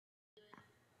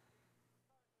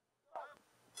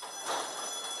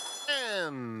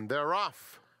and they're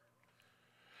off.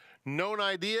 Known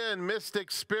Idea and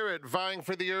Mystic Spirit vying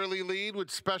for the early lead,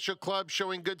 with Special Club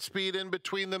showing good speed in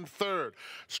between them third.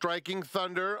 Striking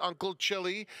Thunder, Uncle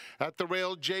Chili at the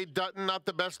rail. Jay Dutton, not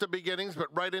the best of beginnings,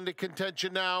 but right into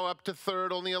contention now, up to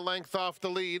third, only a length off the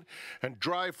lead. And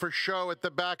Drive for Show at the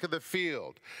back of the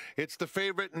field. It's the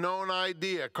favorite Known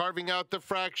Idea, carving out the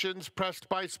fractions, pressed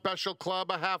by Special Club,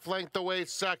 a half length away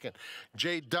second.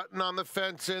 Jay Dutton on the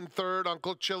fence in third,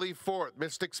 Uncle Chili fourth.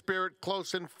 Mystic Spirit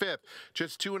close in fifth,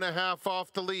 just 2.5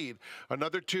 off the lead.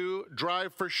 Another two,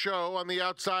 Drive for Show on the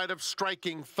outside of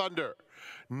Striking Thunder.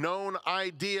 Known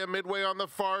Idea midway on the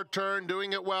far turn,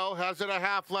 doing it well, has it a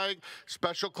half leg.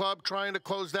 Special Club trying to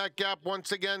close that gap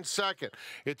once again second.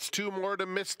 It's two more to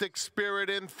Mystic Spirit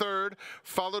in third,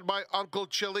 followed by Uncle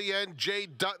Chili and Jay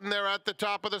Dutton there at the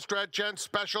top of the stretch, and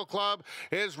Special Club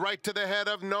is right to the head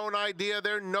of Known Idea.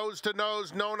 They're nose to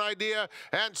nose, Known Idea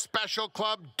and Special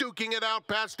Club duking it out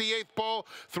past the 8th pole.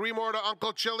 Three more to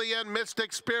Uncle Chili and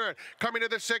Mystic Spirit. Coming to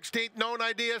the 16th, Known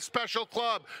Idea, Special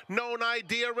Club. Known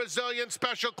Idea, Resilient,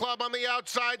 Special Club on the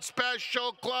outside.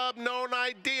 Special Club, Known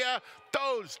Idea.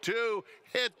 Those two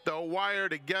hit the wire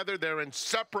together. They're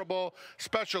inseparable.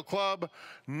 Special Club,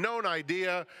 Known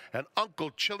Idea, and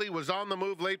Uncle Chili was on the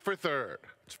move late for third.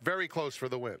 It's very close for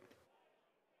the win.